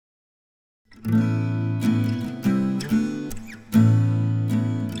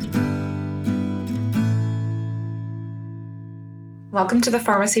Welcome to The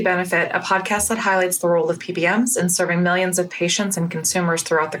Pharmacy Benefit, a podcast that highlights the role of PBMs in serving millions of patients and consumers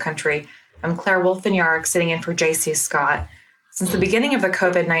throughout the country. I'm Claire Wolfen-Yarrick, sitting in for J.C. Scott. Since the beginning of the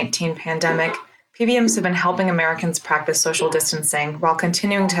COVID-19 pandemic, PBMs have been helping Americans practice social distancing while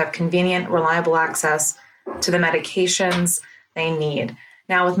continuing to have convenient, reliable access to the medications they need.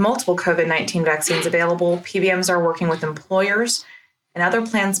 Now, with multiple COVID-19 vaccines available, PBMs are working with employers and other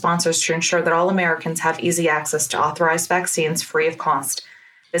plan sponsors to ensure that all Americans have easy access to authorized vaccines free of cost.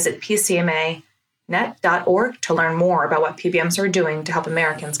 Visit pcmanet.org to learn more about what PBMs are doing to help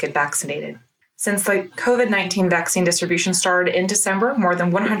Americans get vaccinated. Since the COVID-19 vaccine distribution started in December, more than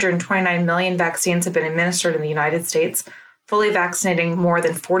 129 million vaccines have been administered in the United States, fully vaccinating more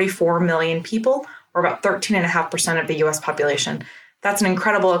than 44 million people, or about 13.5% of the U.S. population. That's an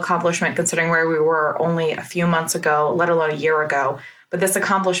incredible accomplishment considering where we were only a few months ago, let alone a year ago. But this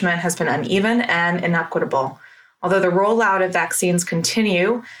accomplishment has been uneven and inequitable. Although the rollout of vaccines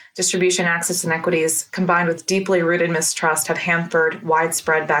continue, distribution access inequities combined with deeply rooted mistrust have hampered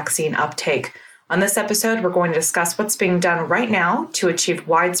widespread vaccine uptake. On this episode, we're going to discuss what's being done right now to achieve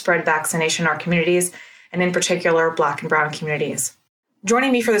widespread vaccination in our communities, and in particular, Black and Brown communities.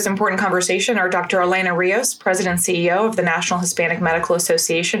 Joining me for this important conversation are Dr. Elena Rios, President and CEO of the National Hispanic Medical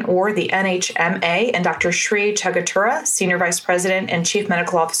Association, or the NHMA, and Dr. Shri Chagatura, Senior Vice President and Chief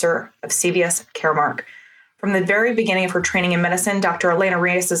Medical Officer of CVS Caremark. From the very beginning of her training in medicine, Dr. Elena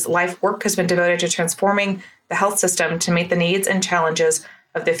Rios' life work has been devoted to transforming the health system to meet the needs and challenges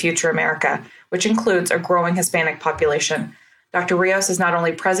of the future America, which includes a growing Hispanic population. Dr. Rios is not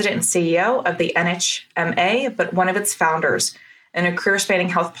only President and CEO of the NHMA, but one of its founders. In a career spanning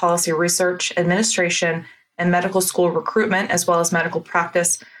health policy research, administration, and medical school recruitment, as well as medical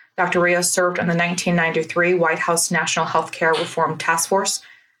practice, Dr. Rios served on the 1993 White House National Healthcare Reform Task Force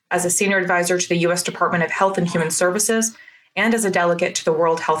as a senior advisor to the U.S. Department of Health and Human Services and as a delegate to the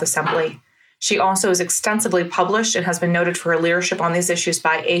World Health Assembly. She also is extensively published and has been noted for her leadership on these issues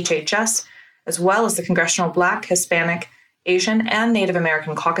by HHS, as well as the Congressional Black, Hispanic, Asian, and Native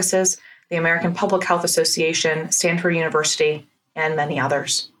American caucuses, the American Public Health Association, Stanford University, and many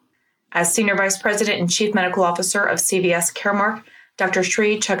others. As Senior Vice President and Chief Medical Officer of CVS Caremark, Dr.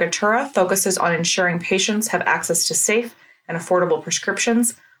 Shri Chagatura focuses on ensuring patients have access to safe and affordable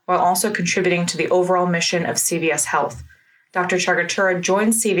prescriptions while also contributing to the overall mission of CVS Health. Dr. Chagatura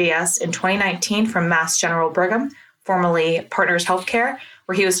joined CVS in 2019 from Mass General Brigham, formerly Partners Healthcare,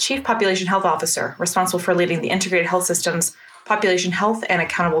 where he was Chief Population Health Officer, responsible for leading the integrated health system's population health and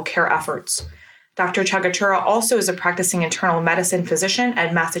accountable care efforts. Dr. Chagatura also is a practicing internal medicine physician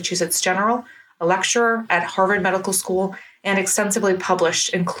at Massachusetts General, a lecturer at Harvard Medical School, and extensively published,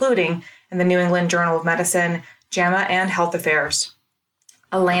 including in the New England Journal of Medicine, JAMA, and Health Affairs.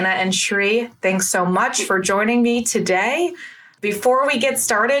 Elena and Shri, thanks so much for joining me today. Before we get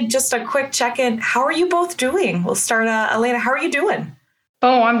started, just a quick check-in. How are you both doing? We'll start, Elena, how are you doing?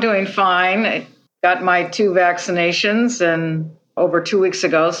 Oh, I'm doing fine. I got my 2 vaccinations and over 2 weeks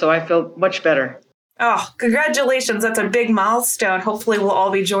ago, so I feel much better. Oh, congratulations. That's a big milestone. Hopefully we'll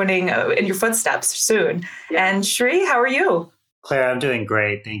all be joining in your footsteps soon. Yeah. And Shri, how are you? Claire, I'm doing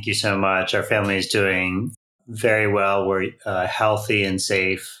great. Thank you so much. Our family is doing very well. We're healthy and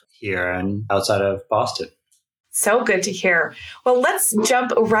safe here and outside of Boston. So good to hear. Well, let's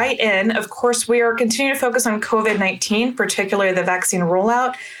jump right in. Of course, we are continuing to focus on COVID-19, particularly the vaccine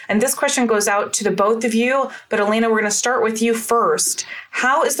rollout. And this question goes out to the both of you. But Elena, we're going to start with you first.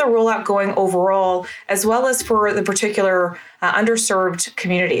 How is the rollout going overall, as well as for the particular underserved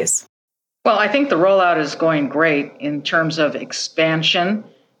communities? Well, I think the rollout is going great in terms of expansion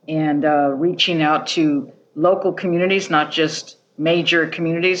and reaching out to local communities, not just major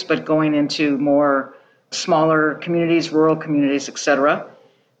communities, but going into more smaller communities, rural communities, etc.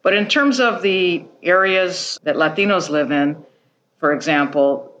 But in terms of the areas that Latinos live in, for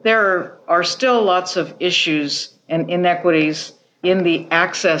example, there are still lots of issues and inequities in the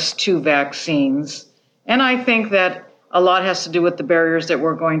access to vaccines. And I think that a lot has to do with the barriers that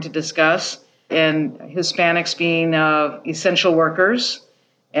we're going to discuss, and Hispanics being essential workers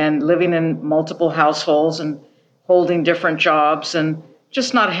and living in multiple households and holding different jobs and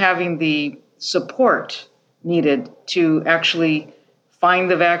just not having the support needed to actually find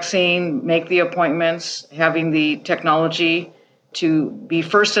the vaccine, make the appointments, having the technology to be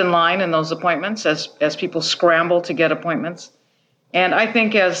first in line in those appointments as people scramble to get appointments. And I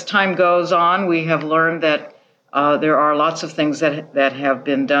think as time goes on, we have learned that there are lots of things that have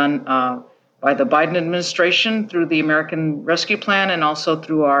been done by the Biden administration through the American Rescue Plan and also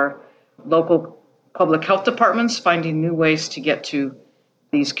through our local public health departments, finding new ways to get to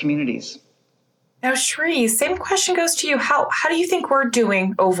these communities. Now, Shri, same question goes to you. How do you think we're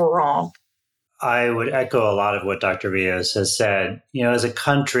doing overall? I would echo a lot of what Dr. Rios has said. As a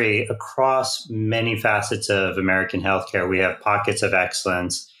country, across many facets of American healthcare, we have pockets of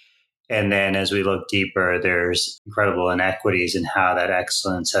excellence. And then as we look deeper, there's incredible inequities in how that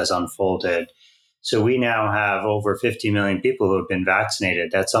excellence has unfolded. So we now have over 50 million people who have been vaccinated.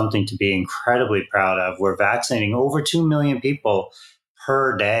 That's something to be incredibly proud of. We're vaccinating over 2 million people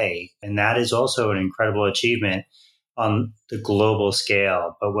per day. And that is also an incredible achievement on the global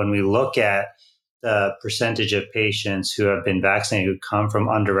scale. But when we look at the percentage of patients who have been vaccinated who come from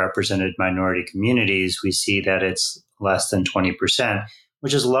underrepresented minority communities, we see that it's less than 20%,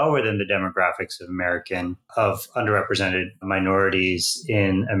 which is lower than the demographics of underrepresented minorities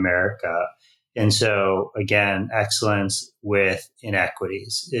in America. And so, again, excellence with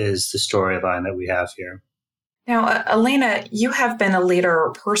inequities is the storyline that we have here. Now, Elena, you have been a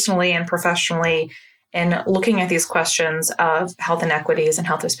leader personally and professionally in looking at these questions of health inequities and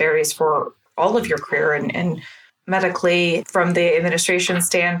health disparities for all of your career and medically from the administration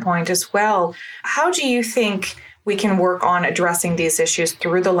standpoint as well. How do you think we can work on addressing these issues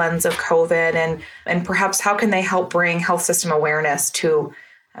through the lens of COVID and perhaps how can they help bring health system awareness to,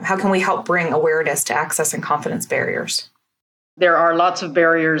 how can we help bring awareness to access and confidence barriers? There are lots of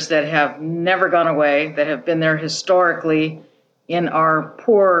barriers that have never gone away, that have been there historically in our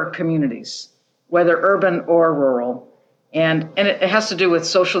poor communities, whether urban or rural. And it has to do with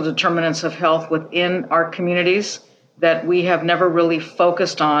social determinants of health within our communities that we have never really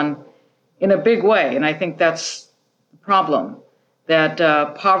focused on in a big way. And I think that's the problem, that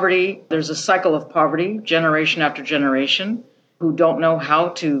poverty, there's a cycle of poverty, generation after generation, who don't know how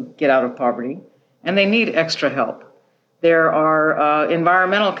to get out of poverty, and they need extra help. There are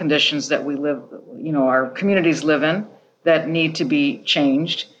environmental conditions that we live, our communities live in that need to be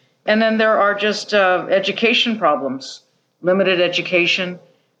changed. And then there are just education problems, limited education,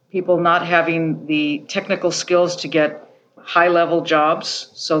 people not having the technical skills to get high-level jobs,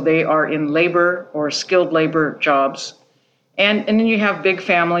 so they are in labor or skilled labor jobs. And then you have big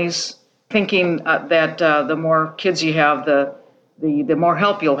families thinking that the more kids you have, the more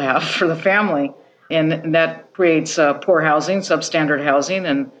help you'll have for the family. And that creates poor housing, substandard housing,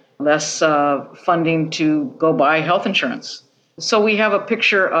 and less funding to go buy health insurance. So we have a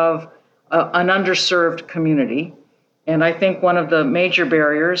picture of an underserved community. And I think one of the major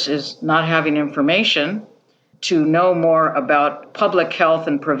barriers is not having information to know more about public health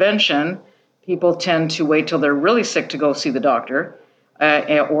and prevention. People tend to wait till they're really sick to go see the doctor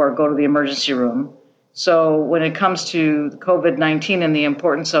or go to the emergency room. So when it comes to COVID-19 and the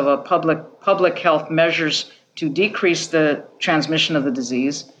importance of a public health measures to decrease the transmission of the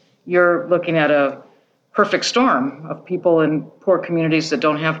disease, you're looking at a perfect storm of people in poor communities that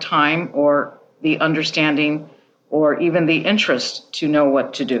don't have time or the understanding or even the interest to know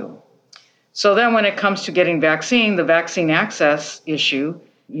what to do. So then when it comes to getting vaccine, the vaccine access issue,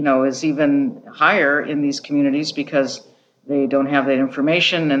 is even higher in these communities because they don't have that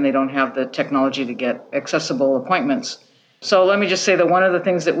information and they don't have the technology to get accessible appointments. So let me just say that one of the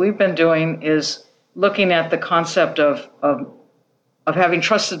things that we've been doing is looking at the concept of having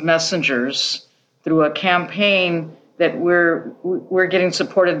trusted messengers through a campaign that we're getting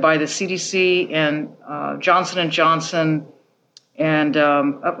supported by the CDC and Johnson & Johnson and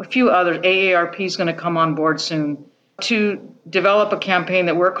a few others. AARP is going to come on board soon to develop a campaign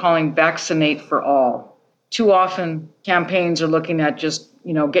that we're calling Vaccinate for All. Too often campaigns are looking at just,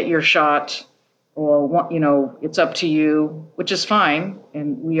 get your shot or, it's up to you, which is fine.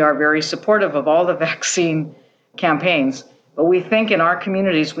 And we are very supportive of all the vaccine campaigns. But we think in our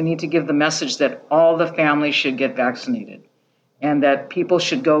communities, we need to give the message that all the families should get vaccinated and that people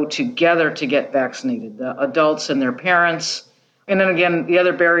should go together to get vaccinated, the adults and their parents. And then again, the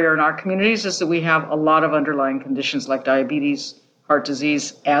other barrier in our communities is that we have a lot of underlying conditions like diabetes, heart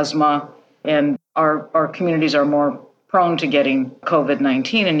disease, asthma, and our communities are more prone to getting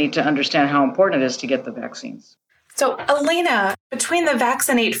COVID-19 and need to understand how important it is to get the vaccines. So, Elena, between the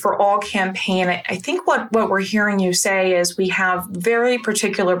Vaccinate for All campaign, I think what we're hearing you say is we have very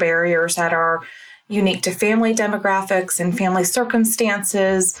particular barriers that are unique to family demographics and family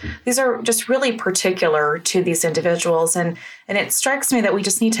circumstances. These are just really particular to these individuals. And it strikes me that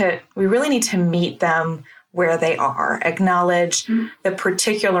we really need to meet them where they are, acknowledge the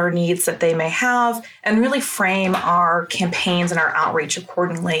particular needs that they may have, and really frame our campaigns and our outreach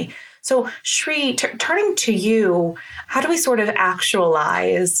accordingly. So, Shri, turning to you, how do we sort of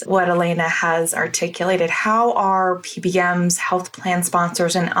actualize what Elena has articulated? How are PBMs, health plan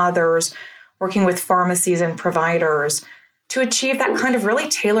sponsors, and others working with pharmacies and providers to achieve that kind of really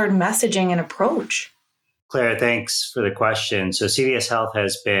tailored messaging and approach? Claire, thanks for the question. So CVS Health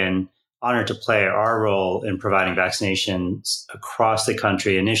has been honored to play our role in providing vaccinations across the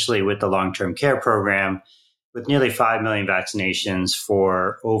country, initially with the long-term care program, with nearly 5 million vaccinations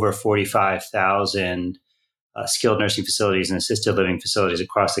for over 45,000 skilled nursing facilities and assisted living facilities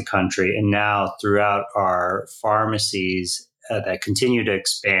across the country. And now throughout our pharmacies that continue to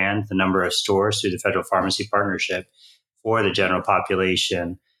expand the number of stores through the Federal Pharmacy Partnership for the general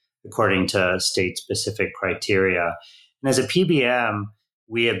population, according to state-specific criteria. And as a PBM,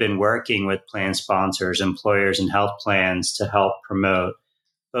 we have been working with plan sponsors, employers, and health plans to help promote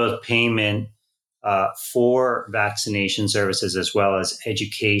both payment for vaccination services as well as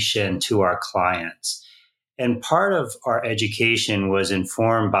education to our clients. And part of our education was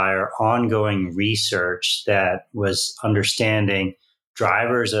informed by our ongoing research that was understanding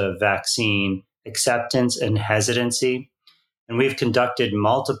drivers of vaccine acceptance and hesitancy. And we've conducted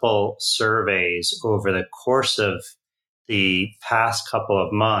multiple surveys over the course of the past couple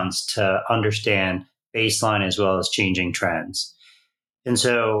of months to understand baseline as well as changing trends. And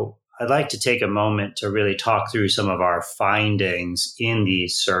so I'd like to take a moment to really talk through some of our findings in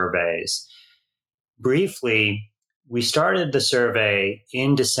these surveys. Briefly, we started the survey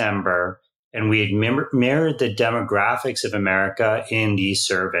in December, and we had mirrored the demographics of America in these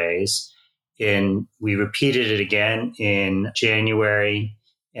surveys. And we repeated it again in January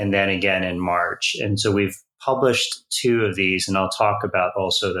and then again in March. And so we've published 2 of these, and I'll talk about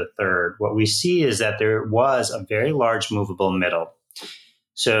also the third. What we see is that there was a very large movable middle.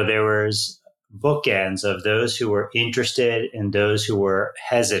 So there was bookends of those who were interested and those who were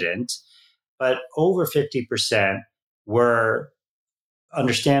hesitant, but over 50% were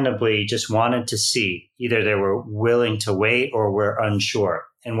understandably just wanted to see. Either they were willing to wait or were unsure.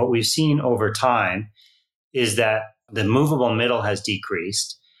 And what we've seen over time is that the movable middle has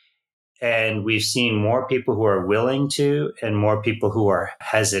decreased, and we've seen more people who are willing to and more people who are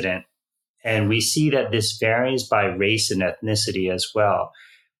hesitant. And we see that this varies by race and ethnicity as well,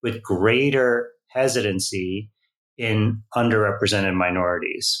 with greater hesitancy in underrepresented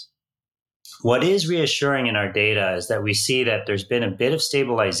minorities. What is reassuring in our data is that we see that there's been a bit of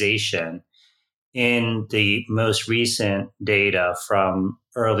stabilization in the most recent data from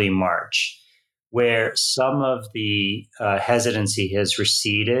early March, where some of the hesitancy has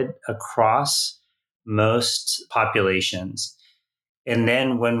receded across most populations. And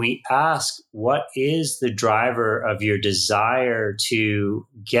then when we ask, what is the driver of your desire to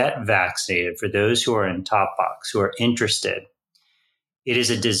get vaccinated for those who are in top box, who are interested, it is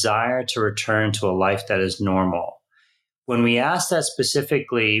a desire to return to a life that is normal. When we ask that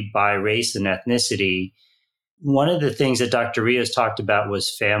specifically by race and ethnicity, one of the things that Dr. Rios talked about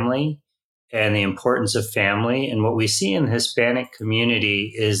was family and the importance of family. And what we see in the Hispanic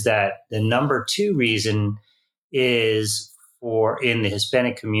community is that the number 2 reason is in the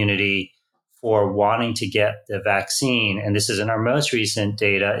Hispanic community for wanting to get the vaccine, and this is in our most recent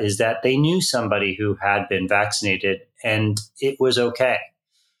data, is that they knew somebody who had been vaccinated and it was okay.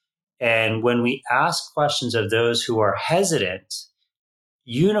 And when we ask questions of those who are hesitant,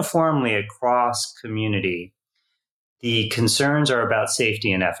 uniformly across community, the concerns are about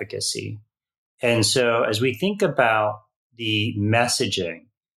safety and efficacy. And so as we think about the messaging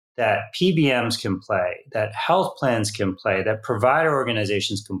that PBMs can play, that health plans can play, that provider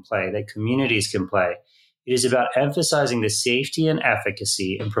organizations can play, that communities can play, it is about emphasizing the safety and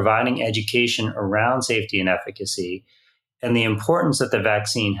efficacy and providing education around safety and efficacy and the importance that the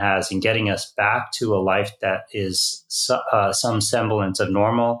vaccine has in getting us back to a life that is some semblance of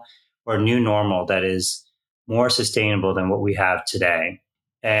normal or new normal that is more sustainable than what we have today.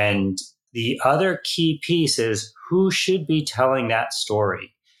 And the other key piece is who should be telling that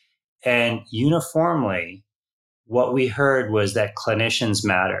story. And uniformly, what we heard was that clinicians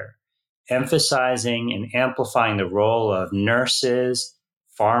matter, emphasizing and amplifying the role of nurses,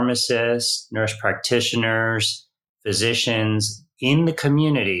 pharmacists, nurse practitioners, physicians in the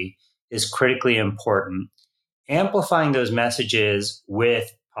community is critically important. Amplifying those messages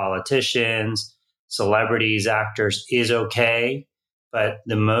with politicians, celebrities, actors is okay, but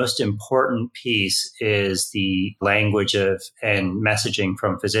the most important piece is the language of and messaging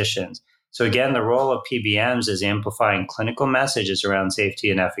from physicians. So again, the role of PBMs is amplifying clinical messages around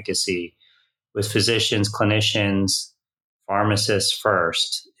safety and efficacy with physicians, clinicians, pharmacists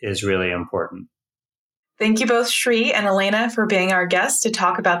first is really important. Thank you both, Shri and Elena, for being our guests to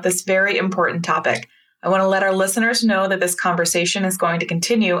talk about this very important topic. I want to let our listeners know that this conversation is going to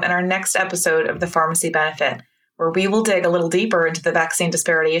continue in our next episode of The Pharmacy Benefit, where we will dig a little deeper into the vaccine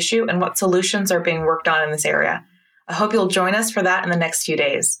disparity issue and what solutions are being worked on in this area. I hope you'll join us for that in the next few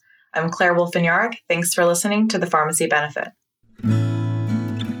days. I'm Claire Wolfen-Yarrick. Thanks for listening to The Pharmacy Benefit.